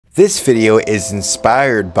This video is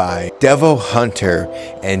inspired by Devil Hunter,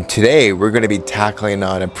 and today we're going to be tackling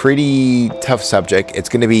on a pretty tough subject. It's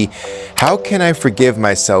going to be, how can I forgive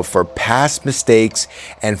myself for past mistakes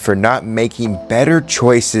and for not making better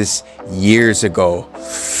choices years ago?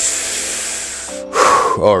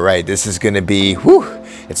 All right, this is going to be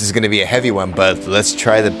a heavy one, but let's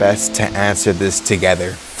try the best to answer this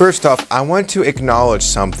together. First off, I want to acknowledge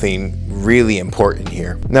something really important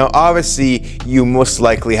here. Now, obviously, you most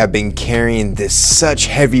likely have been carrying this such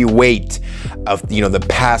heavy weight of, the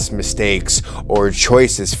past mistakes or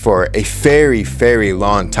choices for a very, very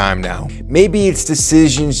long time now. Maybe it's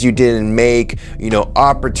decisions you didn't make,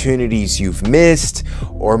 opportunities you've missed,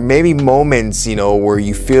 or maybe moments, where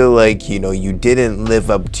you feel like, you didn't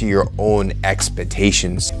live up to your own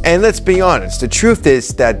expectations. And let's be honest, the truth is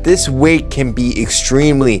that this weight can be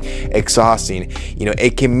extremely exhausting.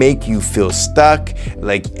 It can make you feel stuck,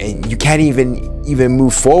 and you can't even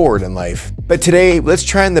move forward in life. But today, let's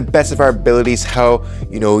try in the best of our abilities how,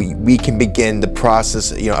 we can begin the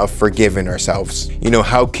process, of forgiving ourselves.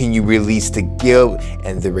 How can you release the guilt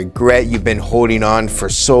and the regret you've been holding on for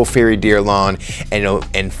so very dear long,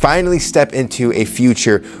 and finally step into a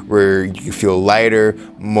future where you feel lighter,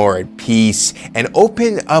 more at peace, and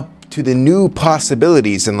open up to the new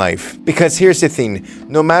possibilities in life. Because here's the thing,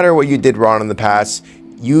 no matter what you did wrong in the past,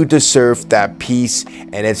 you deserve that peace,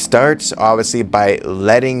 and it starts obviously by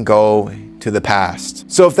letting go to the past.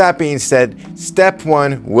 So with that being said, step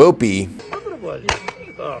one will be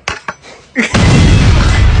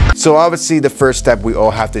so obviously the first step we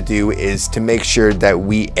all have to do is to make sure that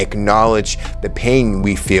we acknowledge the pain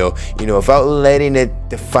we feel, without letting it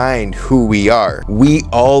define who we are. We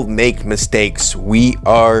all make mistakes. We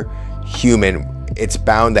are human. It's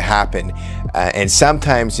bound to happen. And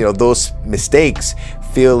sometimes, those mistakes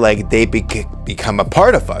feel like they become a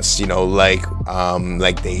part of us,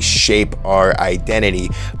 like they shape our identity.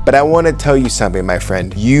 But I want to tell you something, my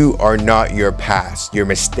friend. You are not your past. Your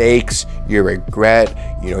mistakes, your regret,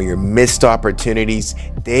 your missed opportunities,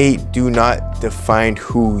 they do not define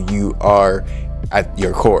who you are at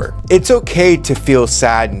your core. It's okay to feel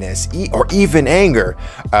sadness or even anger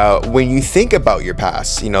when you think about your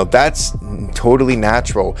past. That's totally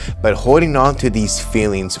natural, but holding on to these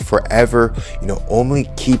feelings forever, only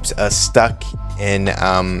keeps us stuck in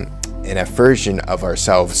a version of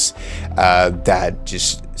ourselves that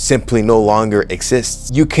just simply no longer exists.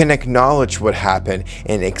 You can acknowledge what happened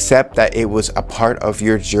and accept that it was a part of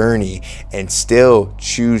your journey, and still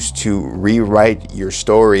choose to rewrite your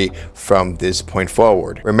story from this point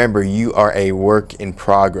forward. Remember, you are a work in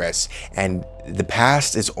progress, and the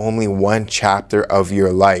past is only one chapter of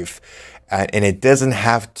your life, and it doesn't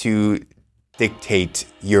have to dictate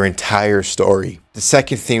your entire story. The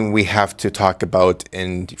second thing we have to talk about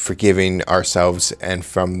in forgiving ourselves and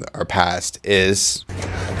from our past is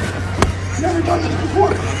never done this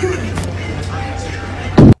before.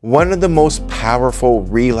 One of the most powerful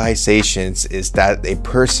realizations is that a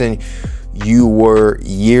person you were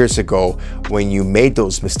years ago when you made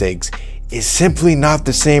those mistakes is simply not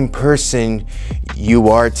the same person you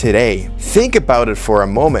are today. Think about it for a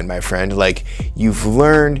moment, my friend. Like, you've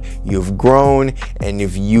learned, you've grown, and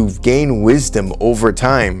you've gained wisdom over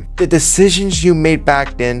time. The decisions you made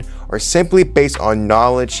back then are simply based on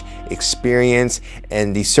knowledge, experience,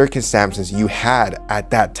 and the circumstances you had at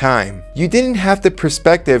that time. You didn't have the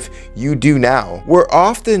perspective you do now. We're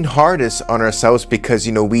often hardest on ourselves because,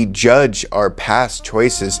 we judge our past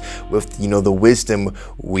choices with, the wisdom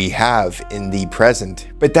we have in the present.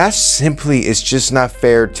 But that simply is just not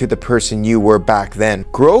fair to the person you were back then.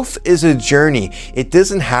 Growth is a journey. It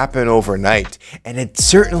doesn't happen overnight, and it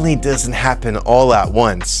certainly doesn't happen all at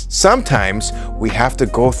once. Sometimes we have to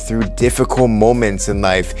go through difficult moments in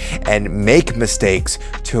life and make mistakes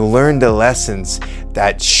to learn the lessons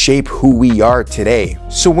that shape who we are today.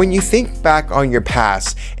 So when you think back on your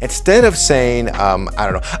past, instead of saying,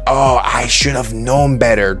 oh, I should have known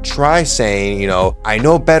better, try saying, I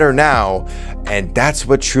know better now, and that's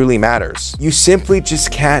what truly matters. You simply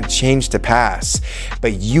just can't change the past,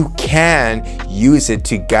 but you can use it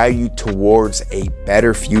to guide you towards a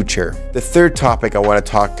better future. The third topic I want to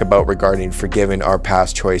talk about regarding forgiving our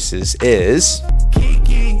past choices is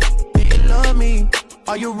Kiki, do you love me?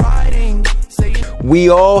 Are you riding? We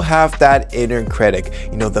all have that inner critic,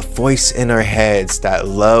 the voice in our heads that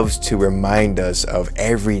loves to remind us of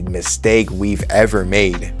every mistake we've ever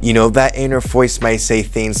made. That inner voice might say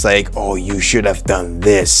things like, oh, you should have done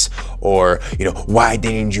this, or, why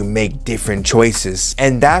didn't you make different choices?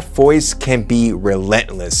 And that voice can be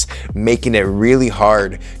relentless, making it really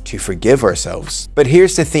hard to forgive ourselves. But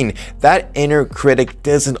here's the thing, that inner critic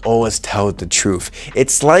doesn't always tell the truth.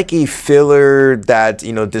 It's like a filler that,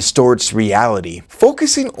 distorts reality,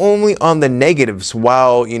 focusing only on the negatives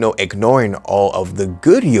while, ignoring all of the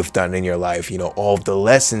good you've done in your life, all of the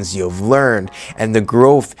lessons you've learned and the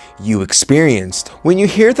growth you experienced. When you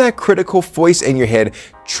hear that critical voice in your head,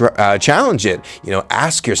 challenge it.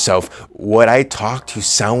 Ask yourself, would I talk to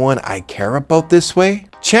someone I care about this way?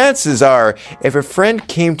 Chances are, if a friend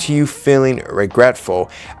came to you feeling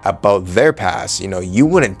regretful about their past, you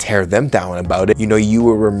wouldn't tear them down about it. You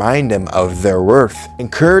will remind them of their worth,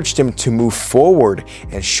 encourage them to move forward,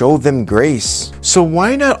 and show them grace. So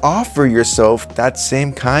why not offer yourself that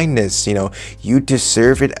same kindness? You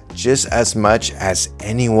deserve it just as much as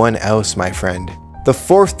anyone else, my friend. The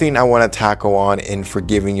fourth thing I want to tackle on in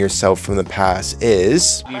forgiving yourself from the past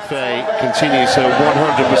is UK continues her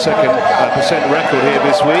 100% record here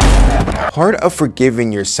this week. Part of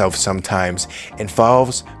forgiving yourself sometimes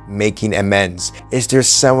involves making amends. Is there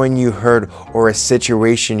someone you hurt or a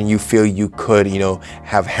situation you feel you could,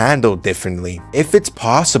 have handled differently? If it's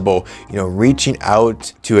possible, reaching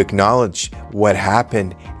out to acknowledge what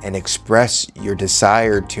happened and express your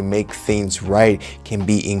desire to make things right can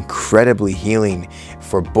be incredibly healing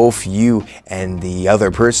for both you and the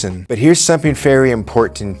other person. But here's something very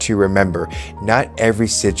important to remember. Not every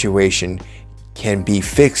situation can be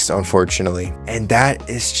fixed, unfortunately, and that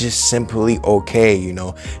is just simply okay.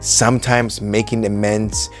 Sometimes making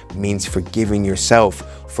amends means forgiving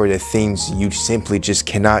yourself for the things you simply just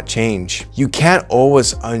cannot change. You can't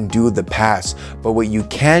always undo the past, but what you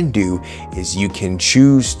can do is you can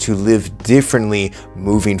choose to live differently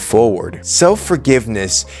moving forward.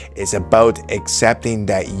 Self-forgiveness is about accepting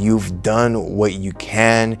that you've done what you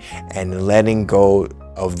can and letting go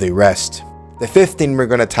of the rest. The fifth thing we're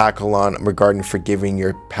going to tackle on regarding forgiving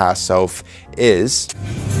your past self is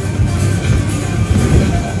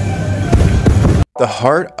the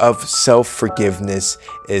heart of self-forgiveness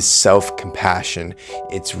is self-compassion.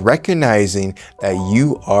 It's recognizing that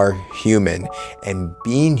you are human, and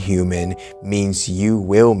being human means you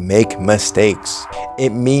will make mistakes.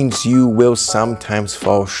 It means you will sometimes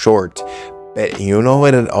fall short. But you know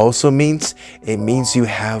what it also means? It means you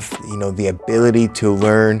have, the ability to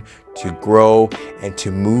learn, to grow, and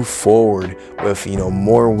to move forward with,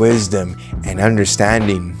 more wisdom and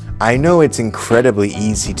understanding. I know it's incredibly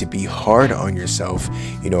easy to be hard on yourself,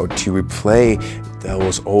 to replay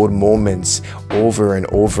those old moments over and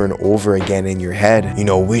over and over again in your head,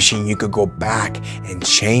 wishing you could go back and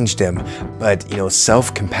change them. But,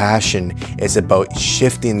 self-compassion is about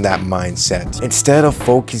shifting that mindset. Instead of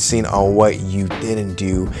focusing on what you didn't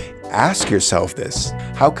do, ask yourself this: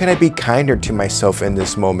 how can I be kinder to myself in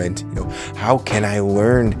this moment? How can I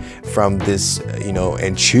learn from this,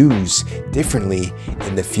 and choose differently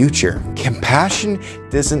in the future? Compassion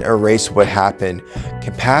doesn't erase what happened.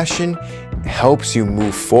 Compassion helps you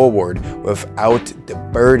move forward without the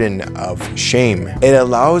burden of shame. It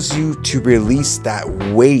allows you to release that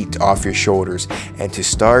weight off your shoulders and to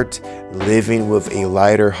start living with a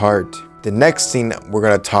lighter heart. The next thing we're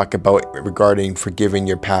going to talk about regarding forgiving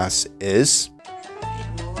your past is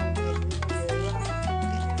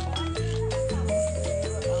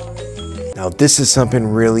now, this is something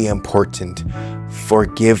really important.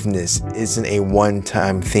 Forgiveness isn't a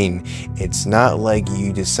one-time thing. It's not like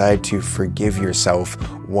you decide to forgive yourself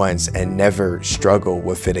once and never struggle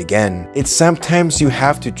with it again. It's sometimes you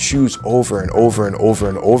have to choose over and over and over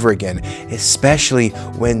and over again, especially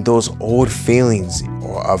when those old feelings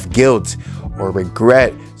of guilt or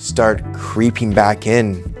regret start creeping back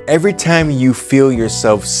in. Every time you feel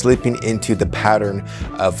yourself slipping into the pattern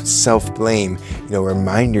of self-blame,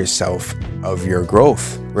 remind yourself of your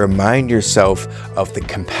growth. Remind yourself of the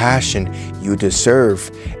compassion you deserve.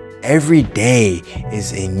 Every day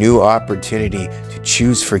is a new opportunity to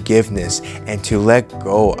choose forgiveness and to let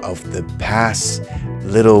go of the past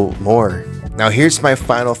little more. Now, here's my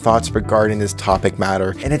final thoughts regarding this topic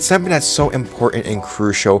matter, and it's something that's so important and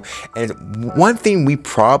crucial, and one thing we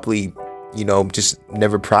probably just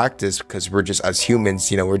never practice because we're just, as humans,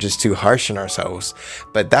 we're just too harsh on ourselves.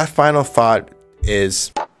 But that final thought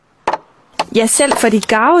is, ja, selv for de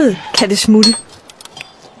garvede kan det smutte.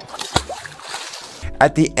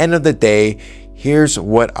 At the end of the day, here's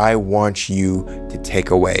what I want you to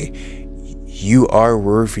take away. You are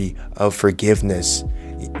worthy of forgiveness.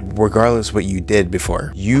 regardless what you did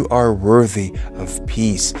before. You are worthy of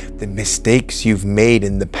peace. The mistakes you've made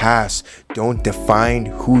in the past don't define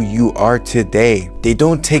who you are today. They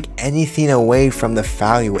don't take anything away from the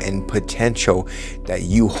value and potential that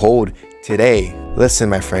you hold today. Listen,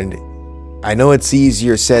 my friend, I know it's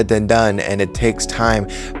easier said than done and it takes time,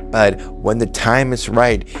 but when the time is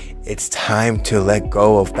right, it's time to let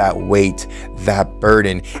go of that weight, that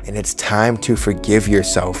burden, and it's time to forgive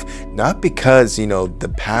yourself. Not because,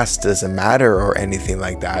 the past doesn't matter or anything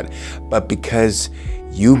like that, but because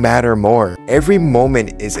you matter more. Every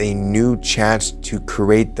moment is a new chance to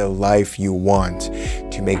create the life you want,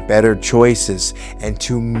 to make better choices, and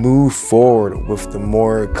to move forward with the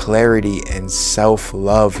more clarity and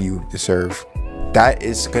self-love you deserve. That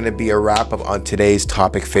is going to be a wrap up on today's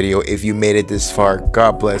topic video. If you made it this far,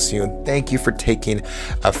 God bless you, and thank you for taking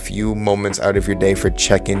a few moments out of your day for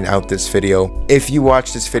checking out this video. If you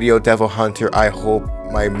watch this video, Devil Hunter, I hope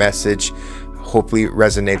my message hopefully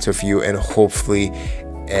resonates with you, and hopefully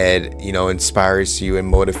it inspires you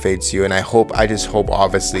and motivates you. And I just hope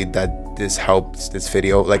obviously that this helps this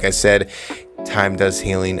video. Like I said, time does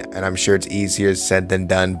healing, and I'm sure it's easier said than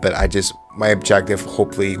done, but my objective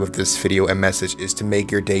hopefully with this video and message is to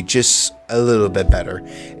make your day just a little bit better,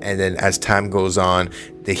 and then as time goes on,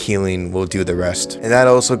 the healing will do the rest. And that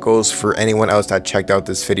also goes for anyone else that checked out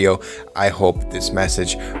this video. I hope this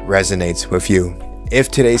message resonates with you. If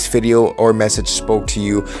today's video or message spoke to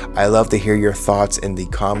you, I love to hear your thoughts in the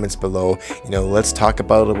comments below. Let's talk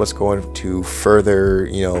about it. Let's go into further,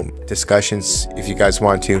 discussions if you guys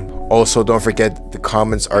want to. Also, don't forget the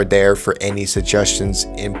comments are there for any suggestions,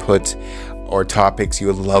 input, or topics you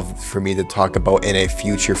would love for me to talk about in a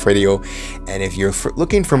future video. And if you're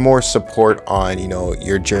looking for more support on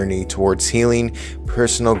your journey towards healing,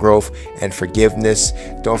 personal growth, and forgiveness,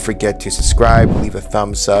 don't forget to subscribe, leave a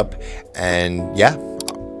thumbs up, and yeah,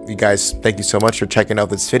 you guys, thank you so much for checking out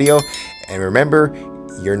this video. And remember,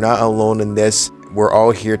 you're not alone in this. We're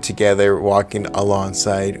all here together, walking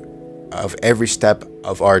alongside of every step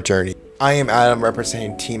of our journey. I am Adam,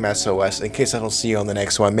 representing Team S.O.S. In case I don't see you on the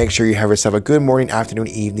next one, make sure you have yourself a good morning, afternoon,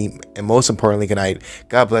 evening, and most importantly, good night.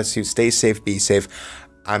 God bless you. Stay safe. Be safe.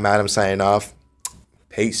 I'm Adam signing off.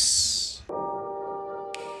 Peace.